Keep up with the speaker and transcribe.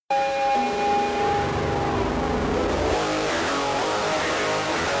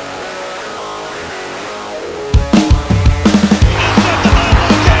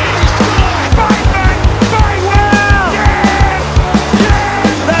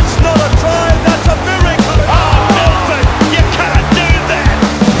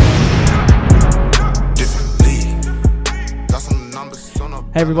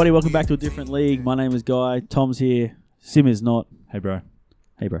Hey everybody, welcome back to a different league. My name is Guy. Tom's here. Sim is not. Hey, bro.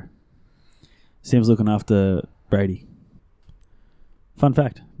 Hey, bro. Sim's looking after Brady. Fun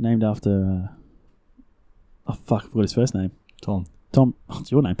fact, named after... I forgot his first name. Tom.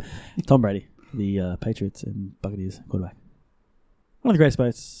 What's your name? Tom Brady, the Patriots and Buccaneers quarterback. One of the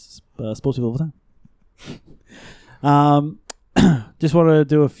greatest sports people of all time. Just want to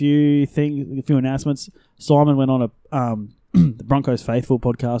do a few announcements. Simon went on the Broncos Faithful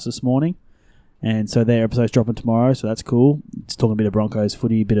podcast this morning, and so their episode's dropping tomorrow, so that's cool. It's talking a bit of Broncos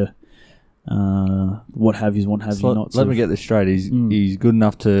footy, a bit of what have you not. Let me get this straight. He's good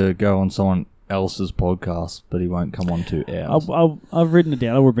enough to go on someone else's podcast, but he won't come on to ours. I've written it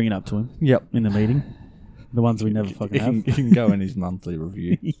down. I will bring it up to him. Yep. In the meeting. The ones we never fucking have. He can go in his monthly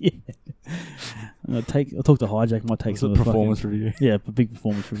review. Yeah. I'll talk to Hijack. Might take some performance review. Yeah, a big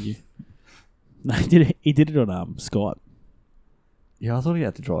performance review. No, he did it on Skype. Yeah, I thought he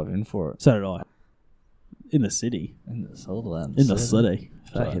had to drive in for it. So did I. In the city. In the Sutherland. In the city.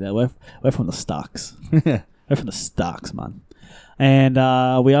 Fuck it, we're from the Starks. We're from the Starks, man. And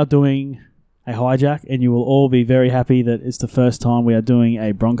we are doing a Hijack, and you will all be very happy that it's the first time we are doing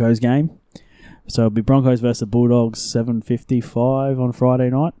a Broncos game. So it'll be Broncos versus the Bulldogs, 7:55 on Friday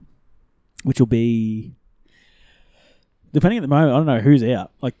night, which will be, depending at the moment, I don't know who's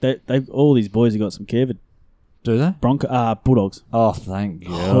out. Like they've all these boys have got some COVID. Do they? Bulldogs. Oh, thank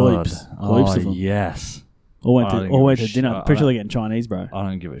God. Heaps Oh, of them. yes. All went to dinner. Pretty sure they're getting Chinese, bro. I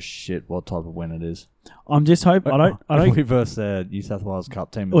don't give a shit what type of win it is. I'm just hoping. If we versus the New South Wales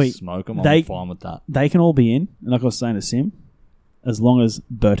Cup team and smoke them, I'm fine with that. They can all be in, and like I was saying to Sim, as long as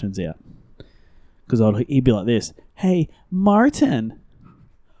Burton's out. Because he'd be like this. Hey, Martin.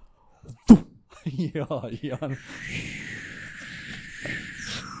 yeah.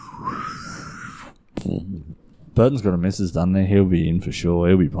 Burton's got a missus, doesn't he? He'll be in for sure.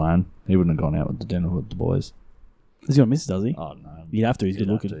 He'll be playing. He wouldn't have gone out with the dinner with the boys. Has he got a missus, does he? Oh, no. You'd have to. He's good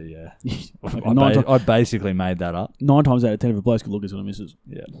looking. Yeah. I basically made that up. 9 times out of 10 if a bloke's good looking, he's got a missus.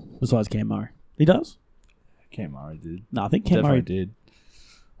 Yeah. Besides Cam Murray. He does? Cam Murray did. No, I think Cam Murray did.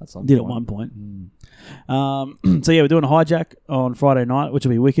 Did at one point. So yeah, we're doing a Hijack on Friday night, which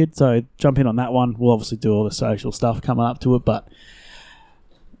will be wicked. So jump in on that one. We'll obviously do all the social stuff coming up to it, but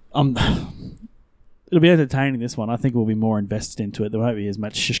it'll be entertaining, this one. I think we'll be more invested into it. There won't be as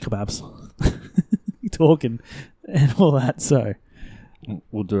much shish kebabs talking and all that. So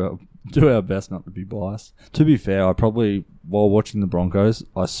we'll do our best not to be biased. To be fair, I probably, while watching the Broncos,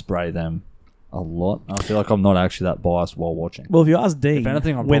 I spray them a lot. I feel like I'm not actually that biased while watching. Well, if you ask Dean, if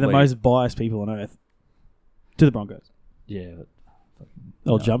anything, we're the most biased people on earth to the Broncos. Yeah.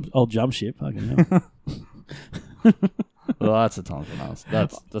 I'll jump ship. Well, that's a time for us.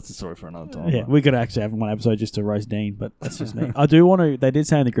 That's a story for another time. Yeah, we could actually have one episode just to roast Dean, but that's just me. I do want to. They did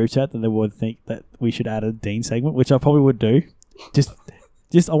say in the group chat that they would think that we should add a Dean segment, which I probably would do. Just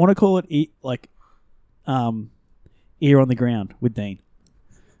I want to call it ear on the ground with Dean.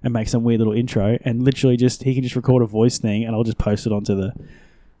 And make some weird little intro, and literally he can just record a voice thing, and I'll just post it onto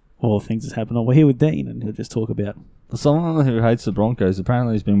all the things that's happened. We're here with Dean, and he'll just talk about. Someone who hates the Broncos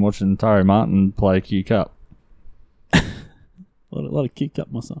apparently has been watching Tari Martin play Q Cup. a lot of Q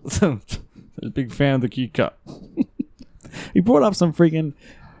Cup, my son. A big fan of the Q Cup. He brought up some freaking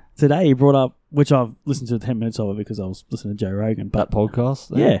today. He brought up, which I've listened to 10 minutes of it because I was listening to Joe Rogan. But that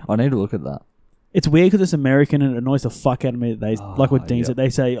podcast, yeah, I need to look at that. It's weird because it's American and it annoys the fuck out of me that they, like what Dean said, they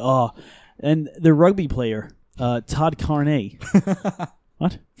say, and the rugby player, Todd Carney.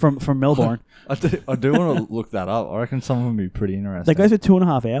 What? From Melbourne. I do want to look that up. I reckon some of them would be pretty interesting. That goes for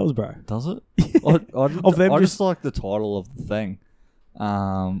 2.5 hours, bro. Does it? I just like the title of the thing.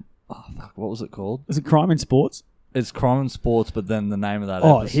 What was it called? Is it Crime in Sports? It's Crime in Sports, but then the name of that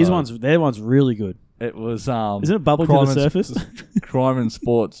episode. Their one's really good. It was isn't it bubbling to the surface? Crime in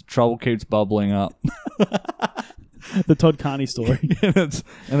Sports, trouble keeps bubbling up. The Todd Carney story.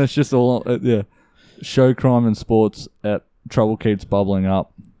 and it's just all show Crime in Sports at trouble keeps bubbling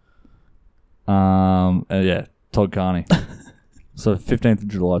up. Todd Carney. So 15th of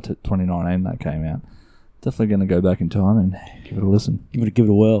July 2019 that came out. Definitely going to go back in time and give it a listen. Give it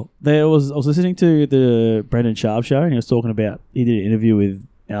a whirl. I was listening to the Brendan Sharp show, and he was talking about, he did an interview with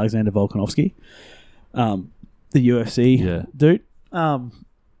Alexander Volkanovski. The UFC dude.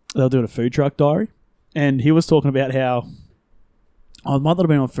 They were doing a food truck diary, and he was talking about how it might not have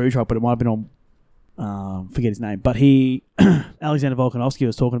been on food truck, but it might have been on forget his name. But Alexander Volkanovski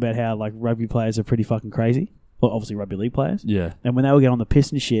was talking about how like rugby players are pretty fucking crazy. Well, obviously rugby league players. Yeah. And when they would get on the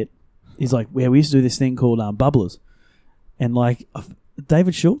piss and shit, he's like, we used to do this thing called bubblers, and like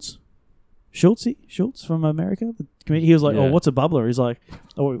David Schultz. Schultz from America. He was like, "Oh, what's a bubbler?" He's like,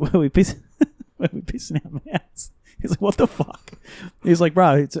 "Oh, where we pissing our mouths." He's like, "What the fuck?" He's like,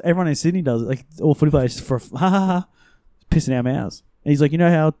 "Bro, everyone in Sydney does it. Like all footy players for pissing our mouths." And he's like, "You know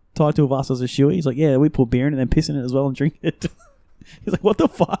how tied to a us does a shoey?" He's like, "Yeah, we put beer in it and then piss in it as well and drink it." He's like, "What the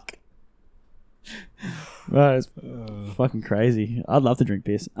fuck?" Right, it's fucking crazy. I'd love to drink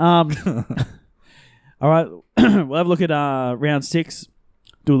piss. All right, we'll have a look at round 6,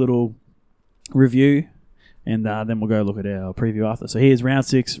 do a little review, and then we'll go look at our preview after. So here's round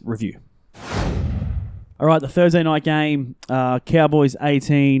 6 review. All right, the Thursday night game, Cowboys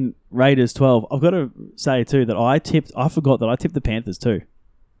 18, Raiders 12. I've got to say too that I forgot that I tipped the Panthers too.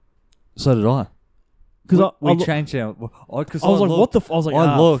 So did I. Because we changed our. I was like, "What the?" I was like,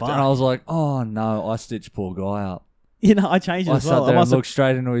 I looked fuck. and I was like, "Oh no!" I stitched poor guy up. You know, I changed it I as well. sat there and looked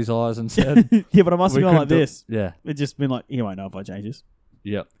straight into his eyes and said, "Yeah, but I must have gone like this." Yeah, it's just been like, "You won't know if I change this."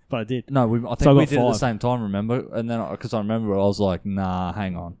 Yep, but I did. No, I think we did it at the same time. Remember? And then because I remember, I was like, "Nah,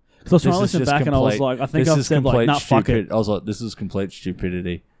 hang on." Because I listened back and I was like, "I think I've said like, nah, fuck it." I was like, "This is complete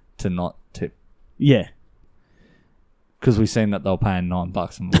stupidity to not tip." Yeah. Because we seen that they were paying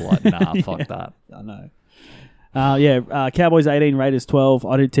 $9 and we were like, "Nah, fuck that." I know. Cowboys 18, Raiders 12.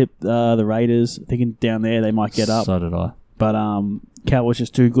 I did tip the Raiders, thinking down there they might get up. So did I. But Cowboys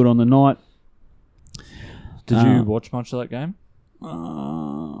just too good on the night. Did you watch much of that game?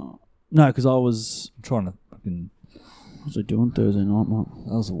 No, because I was trying to fucking. What was I doing Thursday night, mate?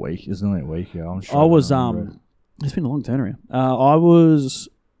 That was a week. It was only a week ago. I was It's been a long turnaround. I was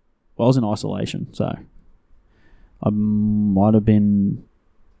in isolation, so I might have been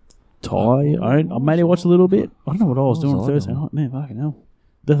tired. I maybe watched a little bit. I don't know what I was doing on Thursday night. Man, fucking hell.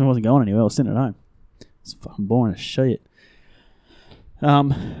 Definitely wasn't going anywhere. I was sitting at home. It's fucking boring as shit.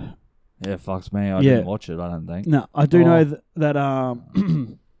 Yeah, fucks me. I didn't watch it, I don't think. No, I do know that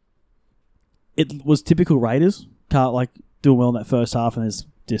it was typical Raiders. Can't like doing well in that first half, and there's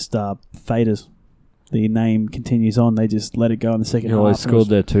just faders. The name continues on. They just let it go in the second half. They scored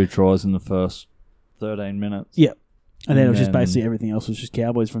their 2 tries in the first 13 minutes. Yep. And then it was just basically everything else was just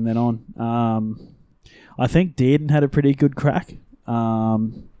Cowboys from then on. I think Dearden had a pretty good crack.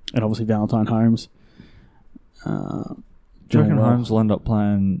 And obviously Valentine Holmes. Do you reckon Holmes will end up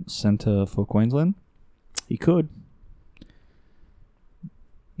playing centre for Queensland? He could.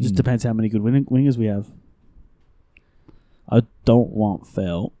 It just depends how many good wingers we have. I don't want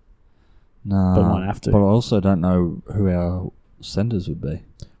Fell. No, but might have to. But I also don't know who our centres would be.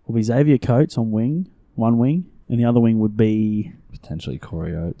 Will be Xavier Coates on one wing, and the other wing would be potentially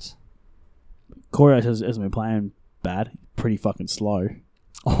Corey Oates. Corey Oates hasn't been playing bad. Pretty fucking slow.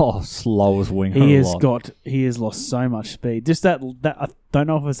 Oh, slowest winger. He has lost so much speed. Just that I don't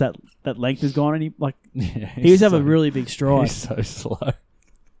know if it's that length has gone any like. Yeah, he used to have a really big stride. He's so slow.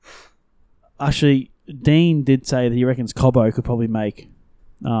 Actually, Dean did say that he reckons Cobbo could probably make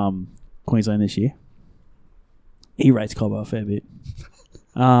Queensland this year. He rates Cobbo a fair bit.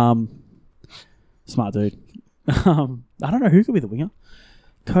 Smart dude. I don't know who could be the winger.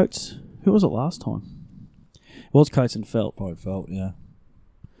 Coates. Who was it last time? It was Coates and Felt. Probably Felt, yeah.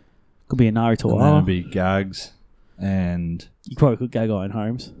 Could be a Nari Tuala. And then it'd be Gags and... You probably could Gagai and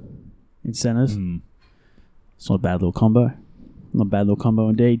Holmes in centres. It's not a bad little combo. Not a bad little combo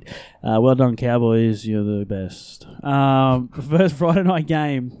indeed. Well done, Cowboys. You're the best. First Friday night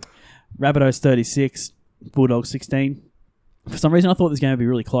game, Rabbitohs 36, Bulldogs 16. For some reason, I thought this game would be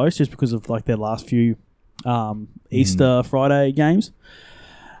really close just because of like their last few Easter Friday games.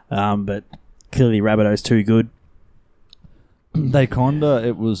 But clearly, Rabbitohs too good. They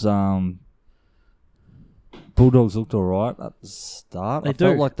it was Bulldogs looked alright at the start. I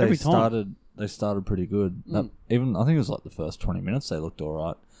felt like they started pretty good. Even I think it was like the first 20 minutes they looked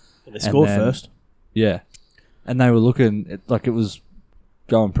alright. They scored first. Yeah. And they were looking like it was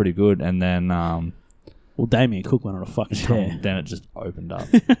going pretty good, and then well, Damien Cook went on a fucking tear. Then it just opened up.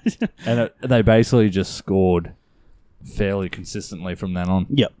 And they basically just scored fairly consistently from then on.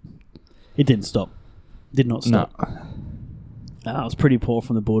 Yep. It didn't stop. Did not stop. No. It was pretty poor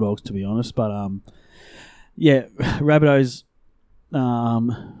from the Bulldogs, to be honest. But, yeah, Rabbitohs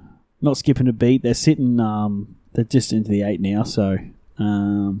not skipping a beat. They're sitting, they're just into the 8 now. So,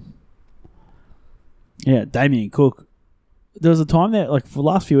 yeah, Damien Cook. There was a time there, like, for the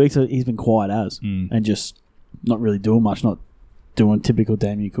last few weeks, he's been quiet and just not really doing much, not doing typical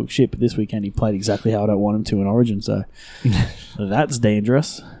Damien Cook shit. But this weekend, he played exactly how I don't want him to in Origin. So, that's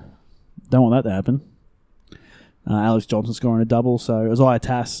dangerous. Don't want that to happen. Alex Johnson scoring a double. So, it was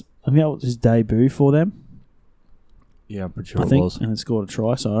Iatas. I think that was his debut for them. Yeah, I'm pretty sure it was. And then scored a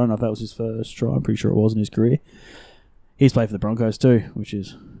try. So, I don't know if that was his first try. I'm pretty sure it was in his career. He's played for the Broncos too, which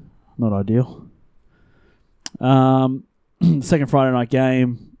is not ideal. Second Friday night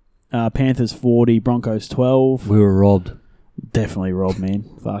game, Panthers 40, Broncos 12. We were robbed. Definitely robbed, man.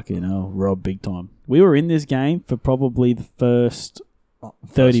 Fucking hell, robbed big time. We were in this game for probably the first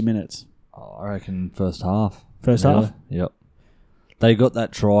 30 minutes. I reckon first half. First half? Yep. They got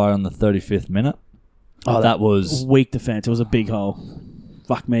that try on the 35th minute. Oh, that was weak defence. It was a big hole.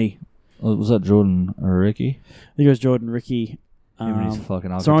 Fuck me. Was that Jordan or Ricky? I think it was Jordan, Ricky. Him and his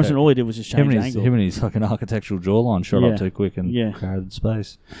fucking Sorensen, all he did was just change angle. Him and his fucking architectural jawline shot up too quick and created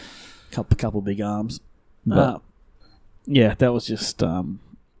space. Couple big arms. But that was just... and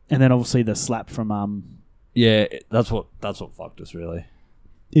then obviously the slap from... that's what fucked us, really.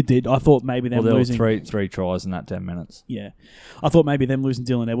 It did. I thought maybe them losing... There were three tries in that 10 minutes. Yeah. I thought maybe them losing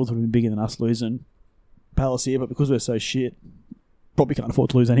Dylan Edwards would have been bigger than us losing Palace here, but because we're so shit, probably can't afford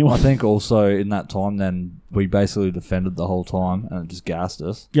to lose anyway. I think also in that time then, we basically defended the whole time and it just gassed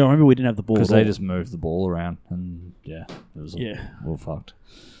us. Yeah, I remember we didn't have the ball because they just moved the ball around and it was all fucked.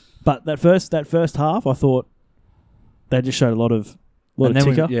 But that first half, I thought they just showed a lot of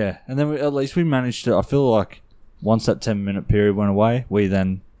ticker. And then at least we managed to. I feel like once that 10-minute period went away, we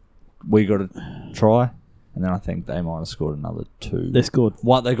got a try, and then I think they might have scored another 2. They scored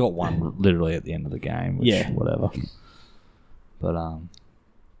one. They got one literally at the end of the game. Whatever. But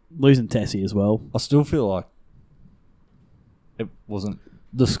losing Tessie as well. I still feel like it wasn't.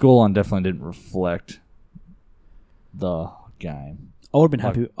 The scoreline definitely didn't reflect the game. I would have been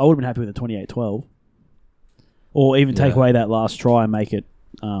happy. I would have been happy with the 28-12, or even take away that last try and make it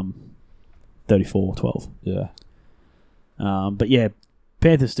 34-12. Yeah. But yeah,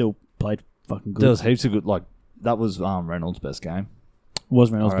 Panthers still played fucking good. There was heaps of good. Like that was Reynolds' best game. Was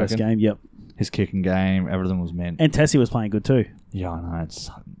Reynolds' best game? Yep. His kicking game, everything was meant. And Tessie was playing good too. Yeah, I know. It's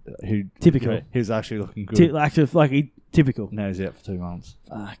typical. He was actually looking good. Typical. Now he's out for 2 months.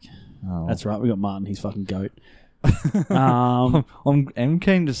 Fuck. Oh. That's right. We got Martin. He's fucking goat. I'm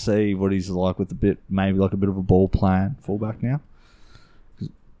keen to see what he's like with maybe like a bit of a ball playing fullback now.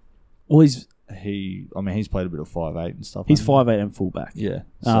 Well, he's played a bit of 5'8" and stuff. He's 5'8" and fullback. Yeah.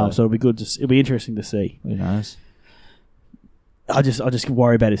 So it'll be good. It'll be interesting to see. Who knows? I just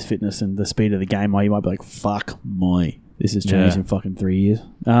worry about his fitness and the speed of the game. You might be like, fuck my. This has changed in fucking 3 years.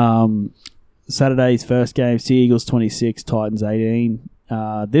 Saturday's first game, Sea Eagles 26, Titans 18.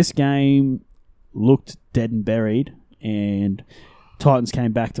 This game looked dead and buried, and Titans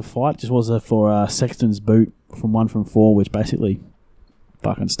came back to fight. Just was for Sexton's boot from 4, which basically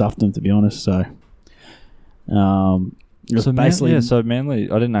fucking stuffed them, to be honest. So, so Manly.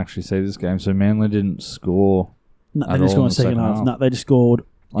 I didn't actually see this game. So Manly didn't score. No, they didn't score in the second half. No, they just scored.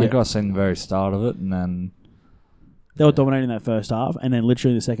 I think I seen the very start of it, and then they were dominating that first half, and then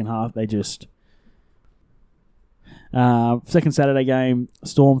literally in the second half they just. Second Saturday game,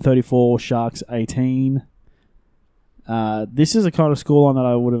 Storm 34, Sharks 18. This is a kind of scoreline that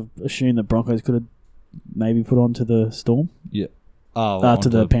I would have assumed the Broncos could have maybe put on to the Storm. Yeah. To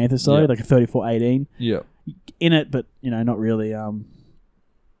the Panthers, sorry, like a 34-18. Yeah. In it, but not really. You're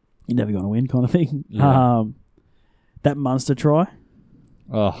never going to win, kind of thing. Yeah. That Munster try.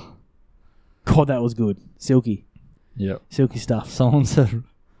 Oh, God, that was good. Silky. Yeah. Silky stuff. Someone said.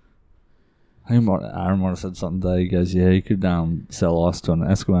 Aaron might have said something today. He goes, "Yeah, he could sell ice to an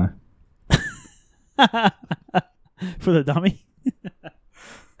Eskimo." For the dummy.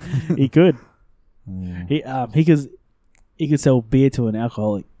 He could. Yeah. He could sell beer to an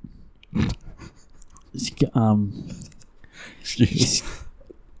alcoholic.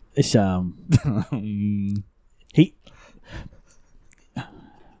 He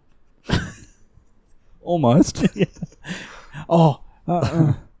almost. Yeah.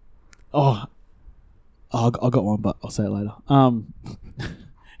 I got one, but I'll say it later.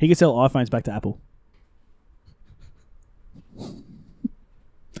 He could sell iPhones back to Apple.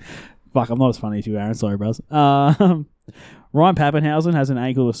 Fuck, I'm not as funny as you, Aaron. Sorry, bros. Ryan Pappenhausen has an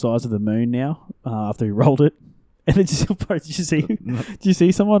ankle the size of the moon now after he rolled it. And then did you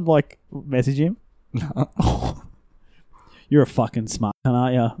see someone like message him? No. You're a fucking smart cunt,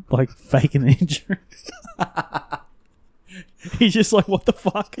 aren't you? Like faking an injury. He's just like, what the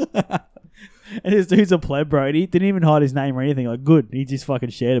fuck? And this dude's a pleb, bro. And he didn't even hide his name or anything. Like, good. He just fucking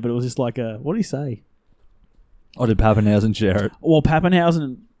shared it, but it was just like what did he say? Oh, did Pappenhausen share it? Well,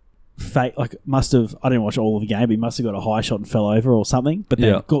 Pappenhausen must have, I didn't watch all of the game, but he must have got a high shot and fell over or something, but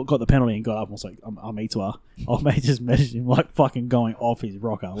then got the penalty and got up and was like, I'm Eatwa. Old mate just messaged him like fucking going off his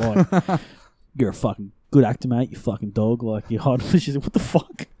rocker. Like, you're a fucking good actor, mate, you fucking dog. Like, you're hard. She's like, what the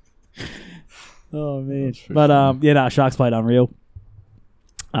fuck? Oh, man. But, Sharks played unreal.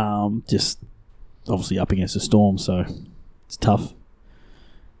 Just obviously up against the Storm, so it's tough.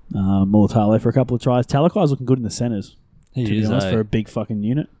 Mulatalo for a couple of tries. Talakai's looking good in the centres. To be honest, for a big fucking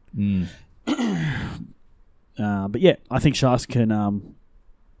unit. But yeah, I think Sharks can, over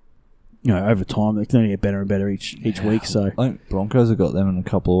time, they can only get better and better each week. So I think Broncos have got them in a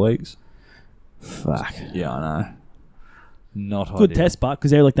couple of weeks. Fuck. Yeah, I know. Not good ideal. test, but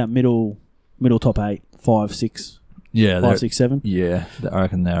because they're like that middle top 8, 5, 6. Yeah, 5, 6, 7. Yeah, I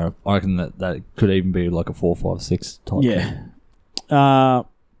reckon that could even be like a 4, 5, 6 type. Yeah.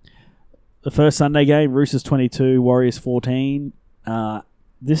 The first Sunday game, Roosters 22, Warriors 14.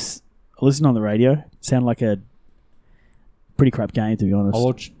 This, I listened on the radio. Sounded like a pretty crap game, to be honest. I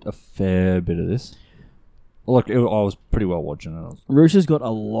watched a fair bit of this. I was pretty well watching it. Roosters got a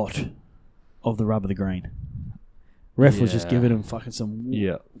lot of the rub of the green. Ref was just giving them fucking some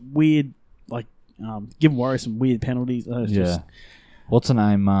weird, giving Warriors some weird penalties. What's the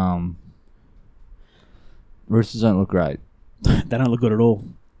name? Roosters don't look great. They don't look good at all.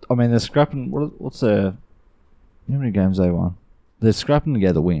 I mean, they're scrapping. How many games they won? They're scrapping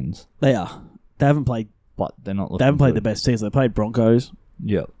together wins. They are. They haven't played. But they're not. They haven't played good. the best teams. They played Broncos.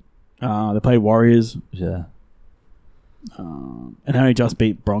 Yep. They played Warriors. Yeah. And only just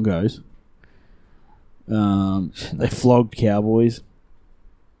beat Broncos. They flogged Cowboys.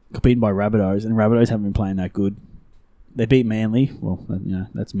 Got beaten by Rabbitohs, and Rabbitohs haven't been playing that good. They beat Manly. Well,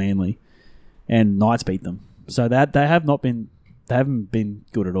 that's Manly, and Knights beat them. So that they haven't been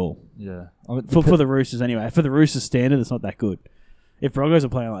good at all. Yeah. For the Roosters anyway. For the Roosters standard, it's not that good. If Broncos are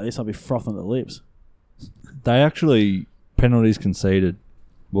playing like this, I'll be frothing at the lips. They actually, penalties conceded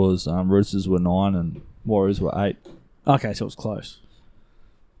was Roosters were 9 and Warriors were 8. Okay, so it was close.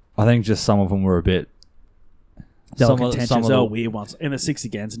 I think just some of them were a bit. They were contentious. They were weird ones. And the 6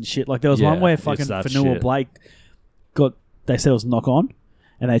 against and shit. Like there was one where fucking Fanua Blake they said it was knock on.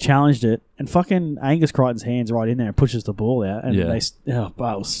 And they challenged it, and fucking Angus Crichton's hands right in there and pushes the ball out. And it was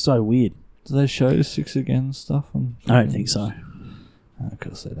so weird. Do they show 6 again stuff? I don't think so.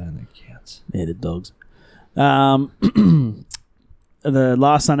 Because they don't think counts. Yeah, the dogs. The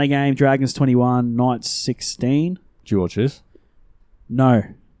last Sunday game, Dragons 21, Knights 16. Did you watch this? No,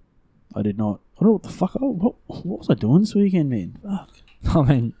 I did not. I don't know what the fuck. What was I doing this weekend, man? Fuck. I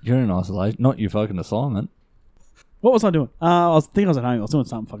mean, you're in isolation, not your fucking assignment. What was I doing? I think I was at home. I was doing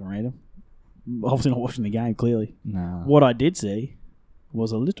something fucking random. Obviously not watching the game, clearly. No. What I did see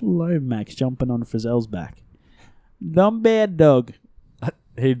was a little Lomax jumping on Frizzell's back. Dumb bad dog.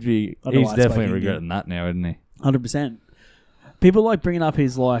 He's definitely regretting that now, isn't he? 100%. People like bringing up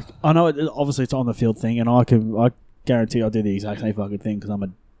his I know obviously it's on the field thing, and I guarantee I'll do the exact same fucking thing because I'm a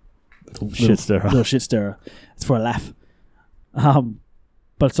little shit stirrer. It's for a laugh.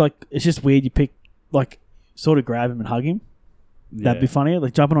 But it's just weird. You pick sort of grab him and hug him. Yeah. That'd be funny.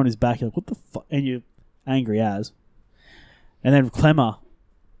 Like jumping on his back, you're like, what the fuck? And you're angry as. And then Clemmer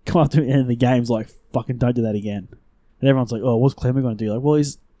come up to the end of the game's like, fucking don't do that again. And everyone's like, oh, what's Clemmer going to do? Like, well,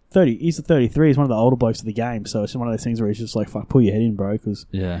 he's 30. He's the 33. He's one of the older blokes of the game. So it's one of those things where he's just like, fuck, pull your head in, bro. Cause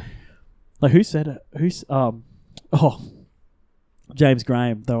who said it? James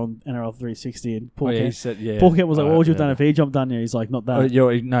Graham. They're on NRL 360 and Paul Kent was like, what would you have done if he jumped on you? He's like, not that. He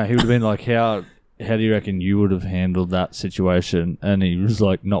would have been like, how do you reckon you would have handled that situation? And he was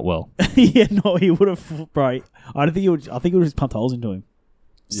like, not well. Yeah, no, he would have, bro. I don't think he would. I think he would have just pumped holes into him.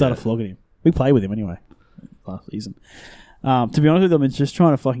 Started flogging him. We played with him anyway last season. To be honest with you, I'm just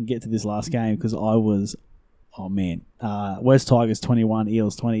trying to fucking get to this last game because I was, West Tigers 21,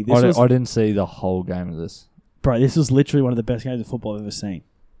 Eels 20. I didn't see the whole game of this. Bro, this was literally one of the best games of football I've ever seen.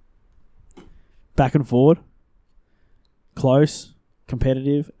 Back and forward. Close.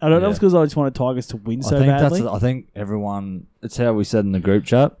 Competitive. I don't know if it's because I just wanted Tigers to win so badly. I think everyone, it's how we said in the group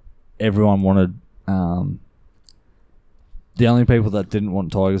chat, everyone wanted, the only people that didn't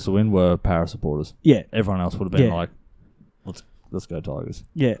want Tigers to win were Para supporters. Yeah. Everyone else would have been like, let's go Tigers.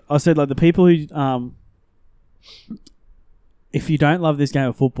 Yeah. I said like the people who, if you don't love this game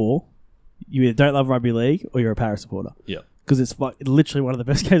of football, you either don't love rugby league or you're a Para supporter. Yeah. Because it's literally one of the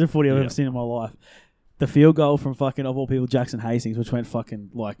best games of footy I've ever seen in my life. The field goal from fucking, of all people, Jackson Hastings, which went fucking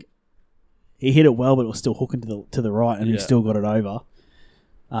he hit it well, but it was still hooking to the right, and he still got it over.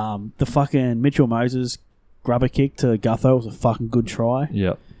 The fucking Mitchell Moses grubber kick to Gutho was a fucking good try.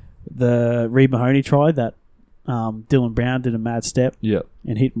 Yeah. The Reid Mahoney try that Dylan Brown did a mad step. Yeah.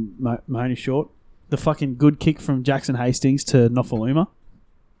 And hit Mahoney short. The fucking good kick from Jackson Hastings to Nofaluma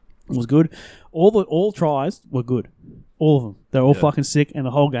was good. All tries were good. All of them. They were all fucking sick, and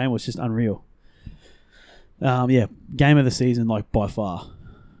the whole game was just unreal. Game of the season, by far.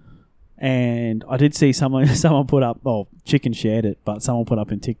 And I did see someone put up, Chicken shared it, but someone put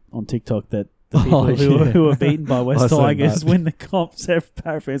up on TikTok that the people who were beaten by West I seen Tigers that. win the comp. So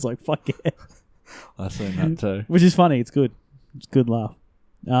Parramatta's like, fuck yeah. I've seen that too. Which is funny. It's good. It's a good laugh.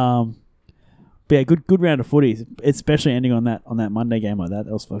 But yeah, good round of footy, especially ending on that Monday game like that.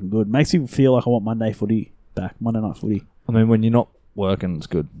 That was fucking good. Makes you feel like I want Monday footy back. Monday night footy. I mean, when you're not working, it's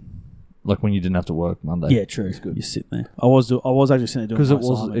good. Like when you didn't have to work Monday. Yeah, true. It's good. You're sitting there. I was actually sitting there doing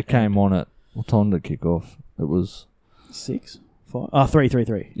because it came on at what time did it kick off? It was 6, 5.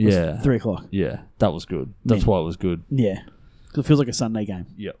 3. Yeah, 3 o'clock. Yeah, that was good. That's why it was good. Yeah, because it feels like a Sunday game.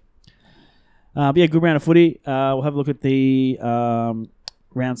 Yep. But yeah, good round of footy. We'll have a look at the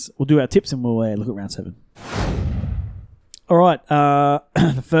rounds. We'll do our tips and we'll look at round 7. All right.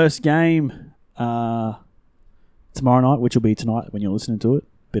 The first game tomorrow night, which will be tonight when you're listening to it.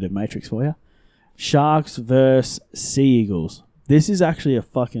 Bit of Matrix for you. Sharks versus Sea Eagles. This is actually a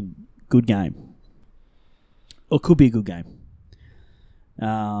fucking good game. Or could be a good game.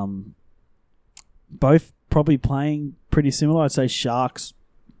 Both probably playing pretty similar. I'd say Sharks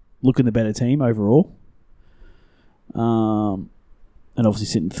looking the better team overall. And obviously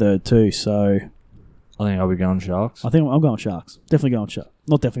sitting third too. So I think I'll be going Sharks. I think I'm going Sharks. Definitely going Sharks.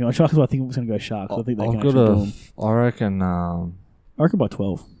 Not definitely going Sharks, but I think I'm just going to go Sharks. I think they can actually do them. I reckon. I reckon by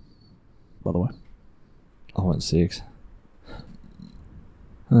 12. By the way, I went 6.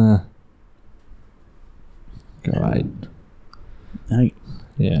 Go 8. 8.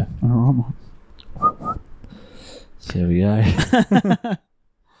 Yeah. All right. So here we go.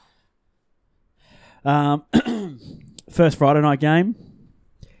 First Friday night game.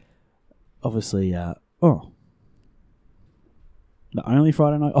 Obviously, the only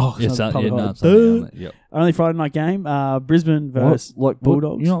Friday night. Oh, Yes, no, only, yep. only Friday night game. Brisbane versus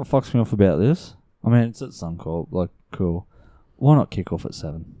Bulldogs. You know what fucks me off about this? I mean, it's at Suncorp, like cool. Why not kick off at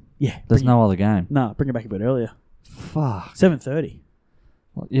 7? Yeah, There's no other game. No, bring it back a bit earlier. Fuck. 7:30.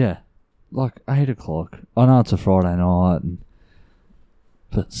 Yeah, like 8 o'clock. I know it's a Friday night,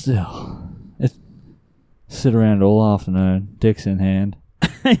 but still, it's sit around all afternoon, dicks in hand,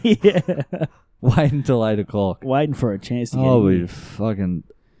 Yeah, wait until 8 o'clock. waiting for a chance to get I'll in. be fucking.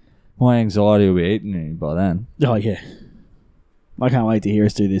 My anxiety will be eating me by then. Oh yeah, I can't wait to hear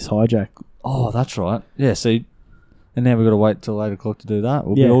us do this hijack. Oh, that's right. Yeah, see, and now we've got to wait till 8 o'clock to do that.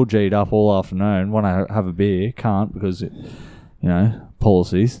 We'll Yeah. be all G'd up all afternoon. Want to have a beer? Can't because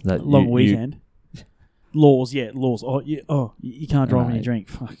policies that Long weekend. Laws. Oh, you can't drive when you Right. drink.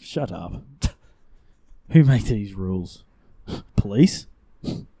 Fuck, shut up. Who make these rules? Police?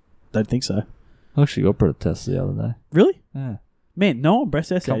 Don't think so. I actually got put a test the other day. Really? Yeah. Man, no one breast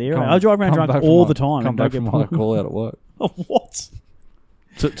tests out here. Come- I drive around come drunk back from all my- the time. Come and back don't from get my pulled. call out at work. Oh, what?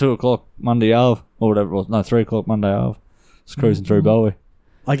 2 o'clock Monday Ave or whatever it was. No, 3 o'clock Monday Ave. Just cruising through Bowie.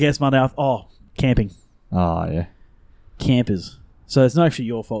 I guess Monday off. Oh, camping. Oh, yeah. Campers. So it's not actually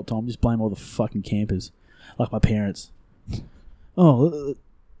your fault, Tom. Just blame all the fucking campers. Like my parents. Oh,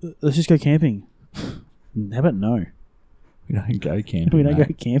 let's just go camping. How about no? We don't go camping. We don't go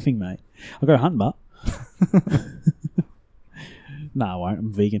mate. camping, mate. I'll go hunting, but. No, I won't.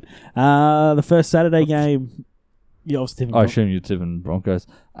 I'm vegan. The first Saturday game. Yeah, I was tipping. I assume you're tipping Broncos.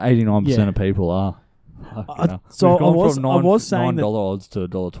 89% Yeah. of people are. Fucking hell. so We've gone I was- from I was saying that- $9 odds to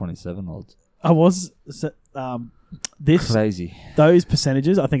 $1.27 odds. I was. This Crazy. those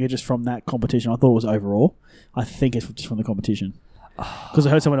percentages, I think, are just from that competition. I thought it was overall. I think it's just from the competition because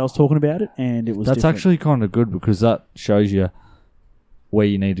I heard someone else talking about it, and it was. That's different. actually kind of good because that shows you where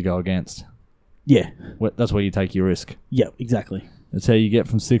you need to go against. Yeah. That's where you take your risk. Yeah. Exactly. That's how you get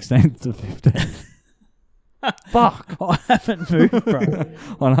from 16th to 15th. Fuck. I haven't moved, bro.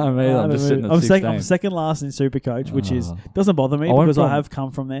 I know, me. I'm just sitting at 16th. I'm second last in Supercoach, which is Oh. doesn't bother me I went because I from- have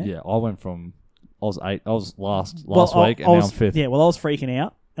come from there. Yeah, I went from... I was 8. I was last Well, week, and I now was, I'm 5th. Yeah, well, I was freaking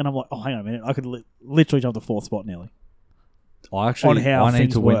out, and I'm like, oh, hang on a minute. I could literally jump to 4th spot nearly. I need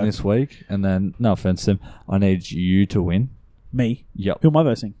things to win work. this week, and then, no offense, Sim, I need you to win. Me? Yep, Who am I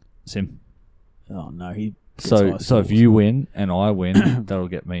versing? Sim. Oh, no. He gets So high if scores. you win and I win, that'll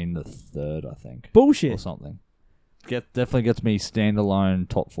get me in the 3rd, I think, or Bullshit. something. Definitely gets me standalone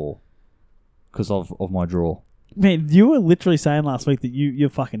top 4 because of my draw. Man, you were literally saying last week that you're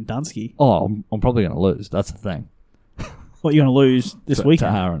fucking Dunsky. Oh, I'm probably going to lose. That's the thing. What, you're going to lose this To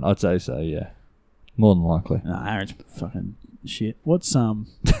weekend? Aaron, I'd say so. Yeah, more than likely. No, Aaron's fucking shit. What's Well,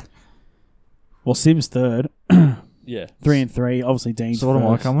 Sim's 3rd. Yeah, 3 and 3. Obviously, Dean's So what am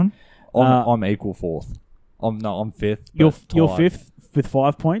I first. coming? I'm equal 4th. I'm 5th. You're but you're tied. 5th with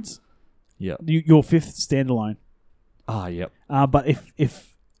 5 points. Yep. You're 5th standalone. Ah, yep. But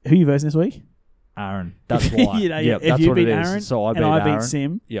if who are you versing this week? Aaron. That's why. You know, Yep, if that's you what beat it is. Aaron So I beat and I Aaron. beat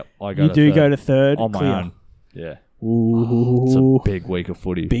Sim, Yep, I go you to do 3rd. go to 3rd. On my clear. own. Yeah. Ooh. It's a big week of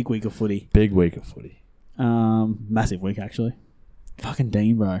footy. Big week of footy. Big week of footy. Massive week, actually. Fucking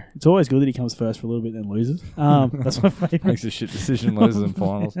Dean, bro. It's always good that he comes first for a little bit and then loses. That's my favourite. Makes a shit decision, loses in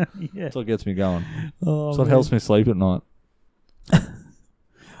finals. Yeah. That's what gets me going. Oh, That's what helps me sleep at night.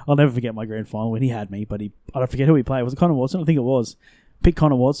 I'll never forget my grand final when he had me, but I don't forget who he played. Was it Connor Watson? I think it was. Picked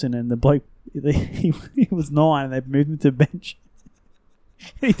Connor Watson, and the bloke, he was 9, and they moved him to the bench.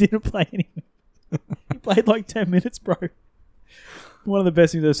 He didn't play anything. He played like 10 minutes, bro. One of the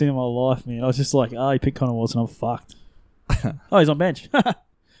best things I've seen in my life, man. I was just like, he picked Connor Watson, I'm fucked. Oh, he's on bench.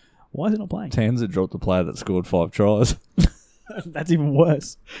 Why is he not playing? Tanser dropped the player that scored 5 tries. That's even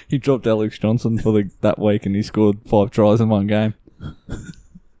worse. He dropped Alex Johnson for that week and he scored 5 tries in one game.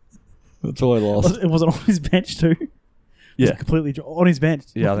 That's why he lost. It wasn't on his bench too. Yeah. Completely on his bench.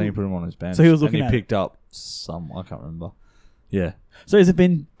 Yeah, I think he put him on his bench. So he was looking and at he picked up some, I can't remember. Yeah. So has it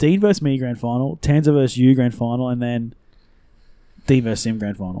been Dean versus me grand final, Tanser versus you grand final, and then Dean versus Sim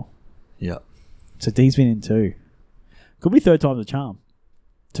grand final? Yeah. So Dean's been in 2. Could be third time's a charm.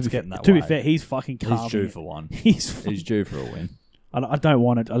 To be fair, he's fucking calm. He's due for one. He's due for a win. I don't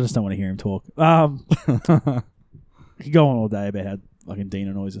want it. I just don't want to hear him talk. He could go on all day about how fucking Dean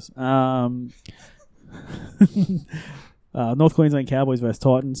annoys us. North Queensland Cowboys versus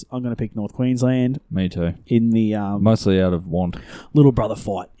Titans. I'm going to pick North Queensland. Me too. In the mostly out of want. Little brother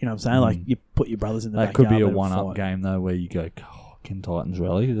fight. You know what I'm saying? Like you put your brothers in the backyard. That could be a one-up game though, where you go, can Titans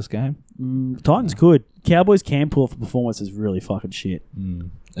rally this game? Titans could. Cowboys can pull off a performance that's really fucking shit.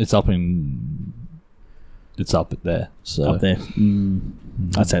 It's up there. So. Up there.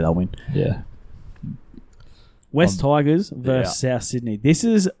 I'd say they'll win. Yeah. West Tigers versus South Sydney. This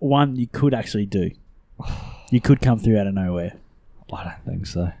is one you could actually do. You could come through out of nowhere. I don't think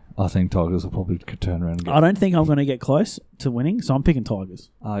so. I think Tigers will probably turn around and get I don't think I'm going to get close to winning, so I'm picking Tigers.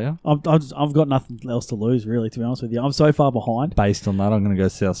 Oh, yeah? I've got nothing else to lose, really, to be honest with you. I'm so far behind. Based on that, I'm going to go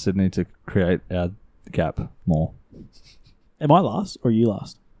South Sydney to create our gap more. Am I last or are you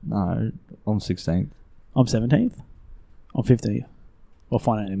last? No, I'm 16th. I'm 17th? I'm 15th. We'll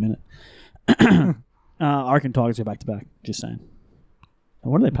find out in a minute. I reckon Tigers go back-to-back, just saying.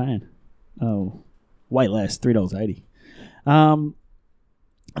 And what are they paying? Oh, way less, $3.80.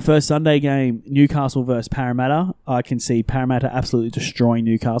 First Sunday game, Newcastle versus Parramatta. I can see Parramatta absolutely destroying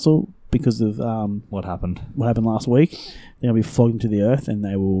Newcastle because of what happened last week. They're going to be flogged into the earth and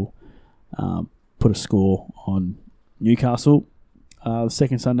they will put a score on Newcastle. The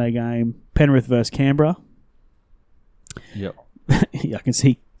second Sunday game, Penrith versus Canberra. Yep. Yeah, I can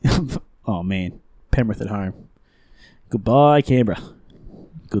see. Oh, man. Penrith at home. Goodbye, Canberra.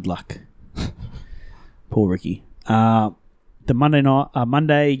 Good luck. Poor Ricky. The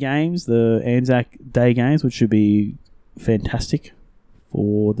Monday games, the Anzac Day games, which should be fantastic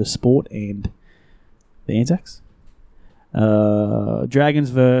for the sport and the Anzacs.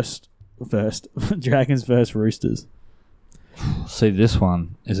 Dragons versus Roosters. See, this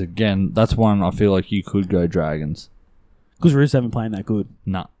one is again. That's one I feel like you could go Dragons because Roosters haven't playing that good.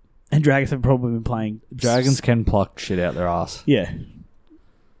 Nah. And Dragons have probably been playing. Dragons can pluck shit out their ass. Yeah.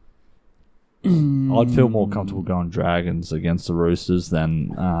 I'd feel more comfortable going Dragons against the Roosters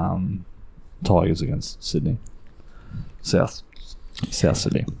than Tigers against Sydney. South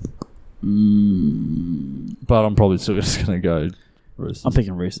Sydney. But I'm probably still just going to go Roosters. I'm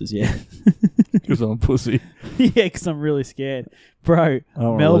picking Roosters, yeah. Because I'm a pussy. Yeah, because I'm really scared. Bro, I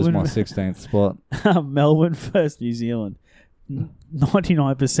don't Melbourne, want to lose my 16th spot. Melbourne versus New Zealand.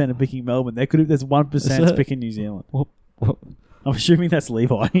 99% are picking Melbourne. There's 1% picking New Zealand. What? I'm assuming that's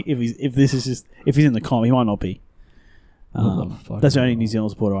Levi. If he's in the comp, he might not be. That's the only New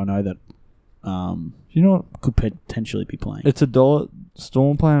Zealand supporter I know that you know what could potentially be playing. It's $1.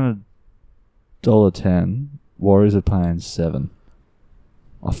 Storm paying $1.10. Warriors are paying $7.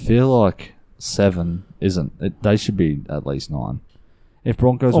 I feel like 7 isn't. They should be at least 9. If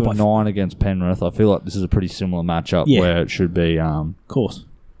Broncos were 9 against Penrith, I feel like this is a pretty similar matchup where it should be. Of course.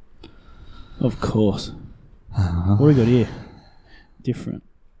 What do we got here? Different.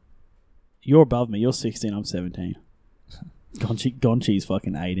 You're above me. You're 16. I'm 17. Gonchi's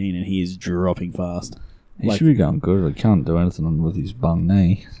fucking 18 and he is dropping fast. He should be going good. He can't do anything with his bung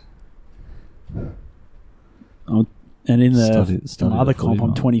knee. And in the other comp,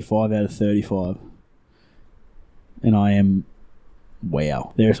 I'm 25 out of 35. And I am...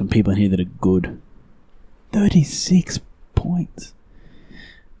 Wow. There are some people in here that are good. 36 points.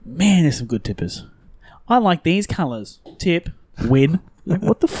 Man, there's some good tippers. I like these colours. Tip. Win. Like,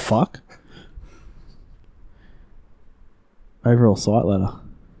 what the fuck? Overall site ladder.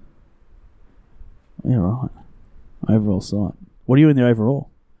 Yeah, right. Overall site. What are you in the overall?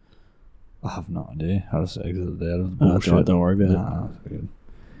 I have no idea. I just exited out of the bullshit. Don't worry about it. Nah, good.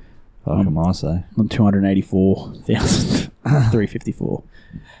 What can I say? On 284,354.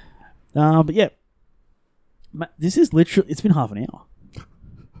 But yeah, this is literally. It's been half an hour.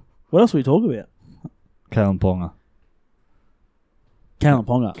 What else are we talking about? Kalen Ponga. Kalen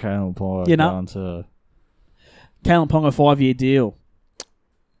Ponga. Kalen Ponga. You know, going to Kalen Ponga 5-year deal.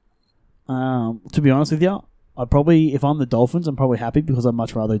 To be honest with you, if I'm the Dolphins, I'm probably happy because I'd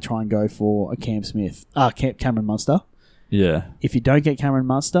much rather try and go for a Cameron Munster. Yeah. If you don't get Cameron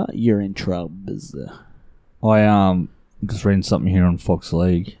Munster, you're in trouble. I just reading something here on Fox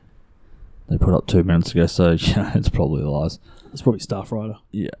League. They put up 2 minutes ago, so yeah, it's probably lies. It's probably staff writer.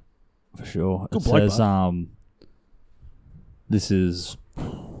 Yeah, for sure. Good It bloke, says this is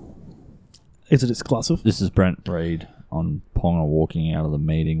it exclusive? This is Brent Reid on Ponga walking out of the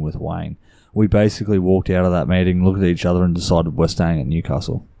meeting with Wayne. We basically walked out of that meeting, looked at each other, and decided we're staying at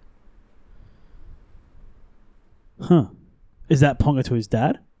Newcastle. Huh. Is that Ponga to his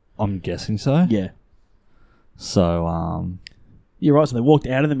dad? I'm guessing so. Yeah. So, you're right. So they walked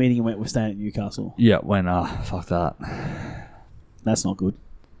out of the meeting and went, we're staying at Newcastle. yeah, fuck that. That's not good.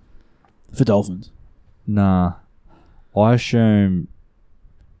 For Dolphins. Nah. I assume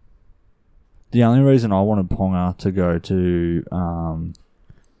the only reason I wanted Ponga to go to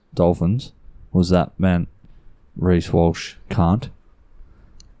Dolphins was that meant Reece Walsh can't.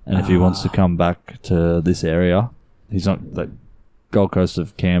 And if he wants to come back to this area, he's not the Gold Coast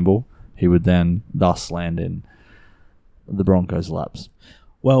of Campbell, he would then thus land in the Broncos' laps.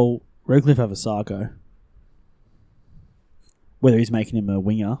 Well, Redcliffe have a Sarko. Whether he's making him a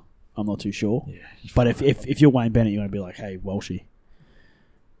winger, I'm not too sure. Yeah, but if you're Wayne Bennett, you're going to be like, hey, Walshy,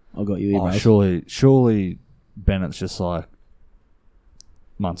 I got you here, mate. Surely Bennett's just like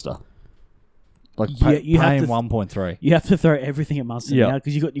Munster. Like you pay him 1.3. You have to throw everything at Munster now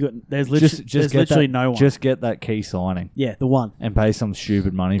because you got. There's literally no one. Just get that key signing. Yeah, the one, and pay some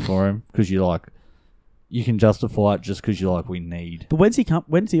stupid money for him because you can justify it just because you're like, we need. But when's he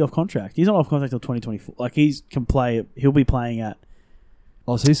off contract? He's not off contract until 2024. Like can play. He'll be playing at.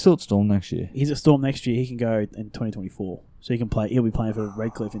 Oh, so he's still at Storm next year. He's at Storm next year. He can go in 2024, so he can play. He'll be playing for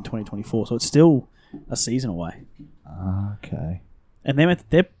Redcliffe in 2024. So it's still a season away. Okay. And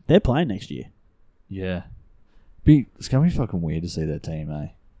they're playing next year. Yeah. It's going to be fucking weird to see their team, eh?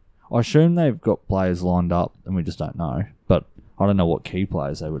 I assume they've got players lined up and we just don't know. But I don't know what key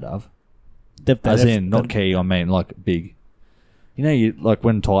players they would have. Not key, I mean like big. You know, like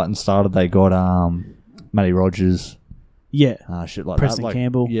when Titans started, they got Matty Rogers. Yeah. Shit like Preston that. Like,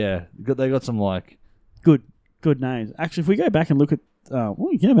 Campbell. Yeah. They got some like... Good names. Actually, if we go back and look at... If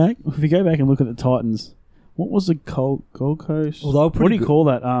we go back and look at the Titans... What was the Gold Coast? Well, what do you call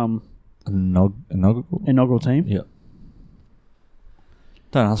that? Inaugural team? Yeah.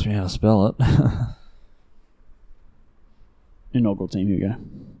 Don't ask me how to spell it. Inaugural team, here we go.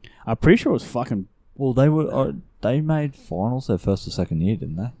 I'm pretty sure it was fucking... Well, they made finals their first or second year,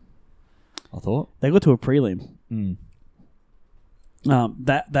 didn't they? I thought. They got to a prelim. Mm.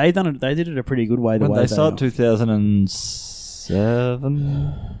 They did it a pretty good way. When they started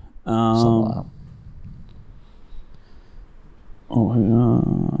 2007? Something like that.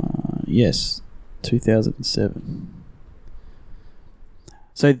 Yes, 2007.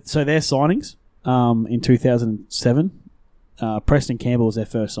 So their signings in 2007, Preston Campbell was their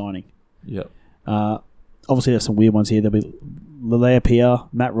first signing. Yep. Obviously, there's some weird ones here. There'll be Lalea Pia,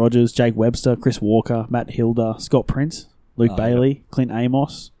 Matt Rogers, Jake Webster, Chris Walker, Matt Hilda, Scott Prince, Luke Bailey, yep. Clint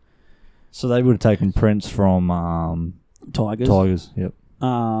Amos. So they would have taken Prince from Tigers. Yep.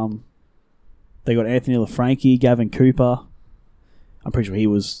 They got Anthony LaFranchi, Gavin Cooper. I'm pretty sure he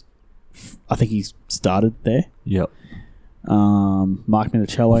was... I think he started there. Yep. Mark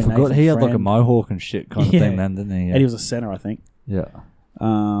Minicello. I forgot he had like a mohawk and shit kind of thing then, didn't he? Yeah. And he was a centre, I think. Yeah.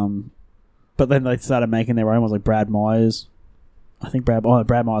 But then they started making their own ones like Brad Myers. I think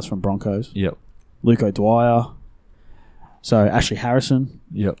Brad Myers from Broncos. Yep. Luke O'Dwyer. So Ashley Harrison.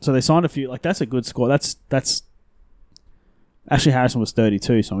 Yep. So they signed a few. Like, that's a good squad. That's Ashley Harrison was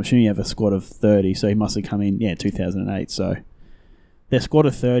 32, so I'm assuming you have a squad of 30. So he must have come in 2008. So their squad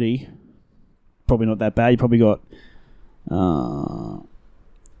of 30, probably not that bad. You probably got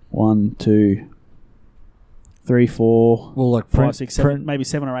 1, 2, 3, 4, well, like 5, 6, 7, maybe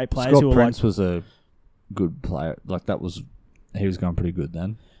 7 or 8 players. Scott Prince was a good player. Like he was going pretty good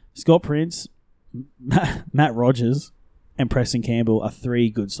then. Scott Prince, Matt Rogers, and Preston Campbell are 3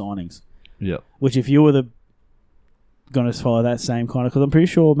 good signings. Yep. Which if you were going to follow that same kind of... Because I'm pretty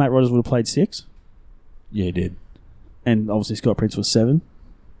sure Matt Rogers would have played 6. Yeah, he did. And obviously Scott Prince was 7.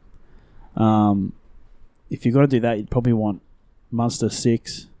 If you're going to do that, you'd probably want Munster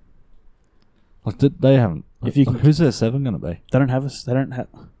 6, Like they haven't. If you like, can, who's their 7 going to be? they don't have us. They don't have.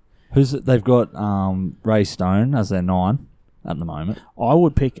 They've got Ray Stone as their 9 at the moment. I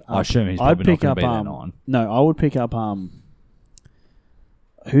would pick. Up, I assume he's probably not going to be their 9. No, I would pick up.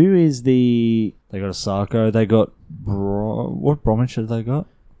 Who is the? They got Asako. They got what Bromwich have they got?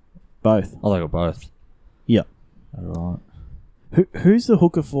 Both. Oh, they got both. Yeah. All right. Who's the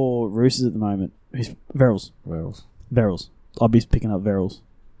hooker for Roosters at the moment? Who's Verrills? Verrills. I'd be picking up Verrills.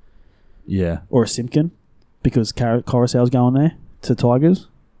 Yeah. Or a Simpkin, because Coruscant's going there to Tigers.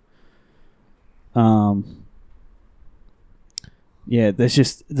 Yeah, there's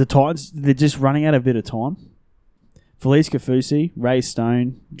just the Titans. They're just running out of a bit of time. Felice Kafusi, Ray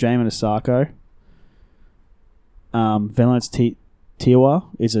Stone, Jamin Asako. Valence Tiwa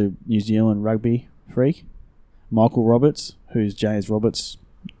is a New Zealand rugby freak. Michael Roberts, who's James Roberts'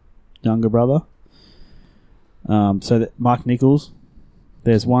 younger brother. So that Mark Nichols.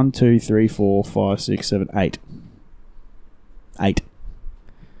 There's 1, 2, 3, 4, 5, 6, 7, 8. 8.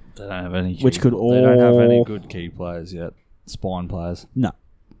 They don't have any. Which could all. They don't have any good key players yet. Spine players. No.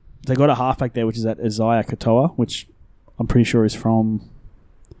 They got a halfback there, which is that Isaiah Katoa, which I'm pretty sure is from.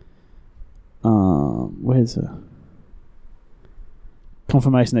 Where's the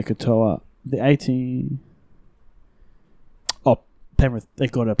confirmation that Katoa, the 18. Oh, Penrith.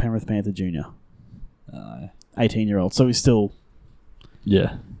 They've got a Penrith Panther Junior. 18-year-old. So he's still.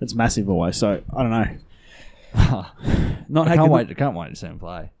 Yeah, it's massive away. So I don't know. I can't wait to see him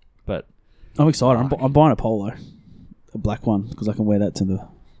play. But I'm excited. I'm buying a polo, a black one, because I can wear that to the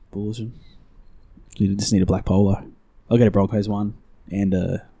Bulletin. You just need a black polo. I'll get a Broncos one and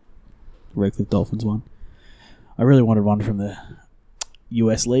a Redcliffe Dolphins one. I really wanted one from the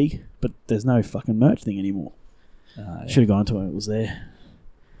US League, but there's no fucking merch thing anymore. Yeah. Should have gone to it. It was there.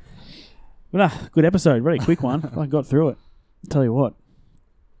 But good episode. Really quick one. I got through it. I'll tell you what.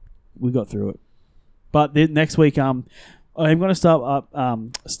 We got through it. But next week, I'm going to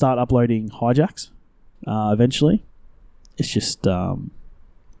start uploading hijacks eventually. It's just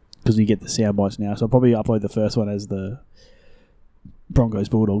because we get the sound bites now. So I'll probably upload the first one as the Broncos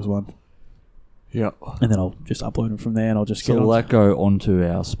Bulldogs one. Yeah. And then I'll just upload them from there, and I'll just get will that go onto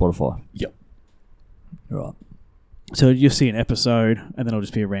our Spotify? Yep. Right. So you'll see an episode, and then it'll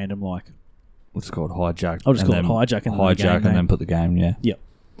just be a random, like... What's it called? Hijack. I'll just call it Hijack. And Hijack and then put the game, yeah. Yep.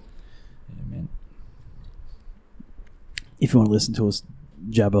 Yeah, man. If you want to listen to us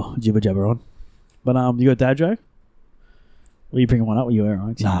jibber jabber on. But you got a dad joke? Or are you bringing one up? Or you are,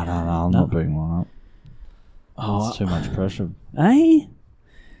 No, I'm not bringing one up. Oh, it's too much pressure. Hey?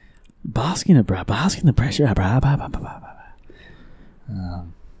 Basking the pressure. Hang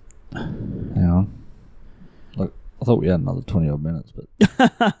on. Look, I thought we had another 20 odd minutes, but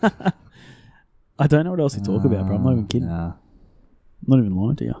I don't know what else to talk about, bro. I'm not even kidding. Nah. I'm not even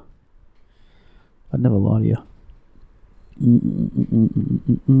lying to you. I'd never lie to you.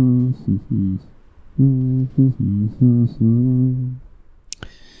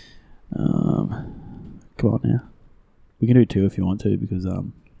 Come on now. We can do 2 if you want to, because there's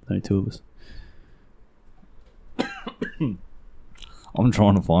only 2 of us. I'm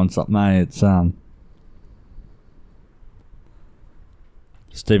trying to find something, mate. It's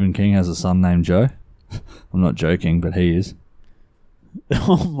Stephen King has a son named Joe. I'm not joking, but he is.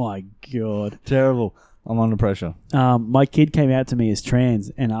 Oh my god. Terrible. I'm under pressure. My kid came out to me as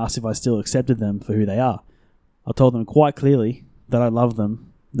trans and asked if I still accepted them for who they are. I told them quite clearly that I love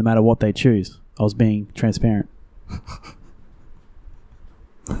them no matter what they choose. I was being transparent.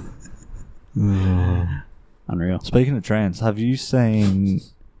 Unreal. Speaking of trans, have you seen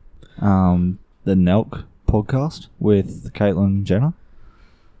the Nelk podcast with Caitlyn Jenner?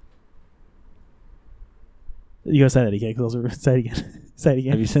 You gotta say that again, because I was say it again. Say it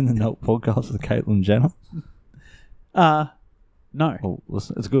again. Have you seen the Nelk podcast with Caitlyn Jenner? No. Oh,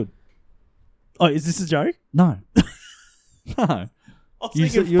 listen, it's good. Oh, is this a joke? No. No.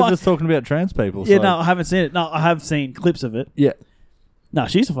 You're just talking about trans people. Yeah, so. no, I haven't seen it. No, I have seen clips of it. Yeah. No,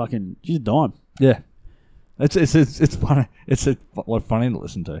 she's a dime. Yeah. It's funny. It's funny to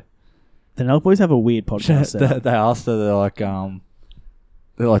listen to. The Nelk Boys have a weird podcast. They asked her,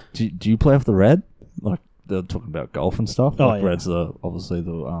 they're like, do you play off the red? Like, they're talking about golf and stuff. Oh, like yeah. Red's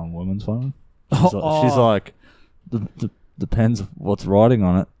women's phone. She's She's like, depends what's riding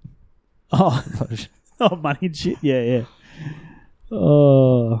on it. Oh, money and shit. Yeah.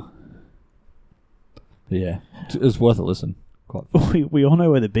 Oh, yeah. It's worth a listen. Quite fun. We all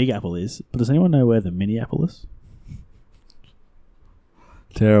know where the Big Apple is, but does anyone know where the Mini Apple is?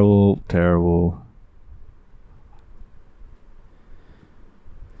 Terrible.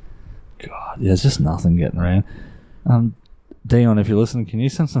 God, there's just nothing getting around. Dion, if you're listening, can you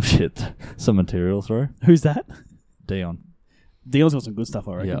send some shit, some material through? Who's that? Dion. Dion's got some good stuff,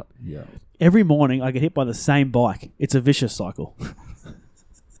 I reckon. Yeah. Every morning I get hit by the same bike. It's a vicious cycle.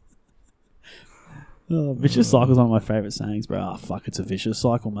 Vicious cycle is one of my favourite sayings, bro. Oh, fuck, it's a vicious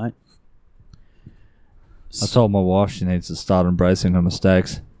cycle, mate. I told my wife she needs to start embracing her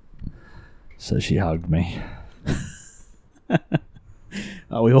mistakes. So she hugged me.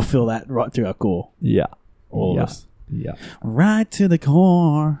 Oh, we all feel that right through our core. Yeah. All of us. Yeah. Right to the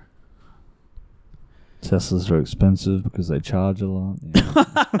core. Teslas are expensive because they charge a lot.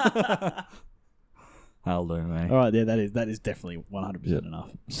 Yeah. I'll do, mate. All right, yeah, that is definitely 100%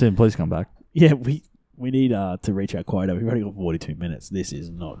 enough. Sim, please come back. Yeah, we need to reach our quota. We've already got 42 minutes. This is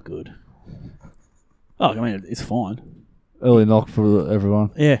not good. Oh, I mean, it's fine. Early knock for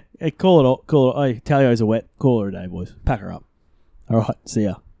everyone. Yeah, hey, call it all. Hey, Talio's a wet. Call her a day, boys. Pack her up. All right, see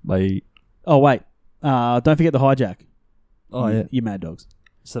ya. Bye. Oh, wait. Don't forget the hijack. Oh, yeah. You mad dogs.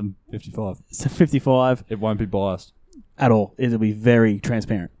 7:55. It's 55. It won't be biased. At all. It'll be very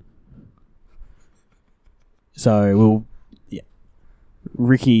transparent. So,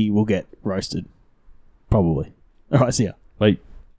 Ricky will get roasted. Probably. All right, see ya. Bye.